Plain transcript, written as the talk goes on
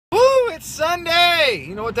It's Sunday.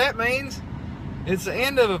 You know what that means? It's the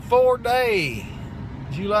end of a 4-day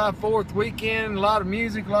July 4th weekend. A lot of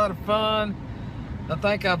music, a lot of fun. I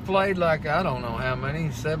think I've played like, I don't know how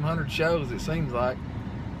many, 700 shows it seems like.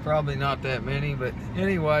 Probably not that many, but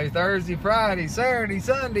anyway, Thursday, Friday, Saturday,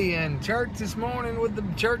 Sunday, and church this morning with the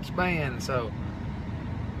church band. So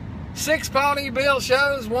 6 Pawnee Bill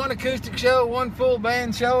shows, 1 acoustic show, 1 full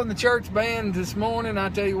band show, and the church band this morning. I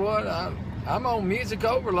tell you what, I'm on music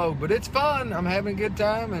overload, but it's fun. I'm having a good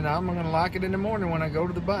time, and I'm going to like it in the morning when I go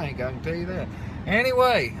to the bank. I can tell you that.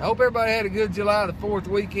 Anyway, I hope everybody had a good July the 4th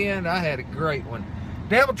weekend. I had a great one.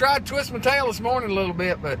 Devil tried to twist my tail this morning a little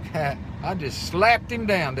bit, but I just slapped him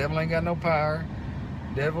down. Devil ain't got no power.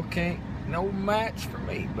 Devil can't, no match for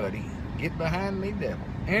me, buddy. Get behind me, devil.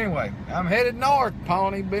 Anyway, I'm headed north.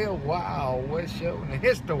 Pawnee Bill Wild West show in the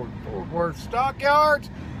historic Fort Worth Stockyards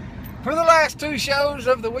for the last 2 shows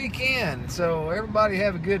of the weekend. So everybody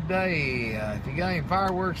have a good day. If you got any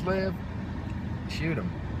fireworks left, shoot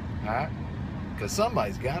them. All right? Because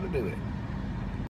somebody's got to do it.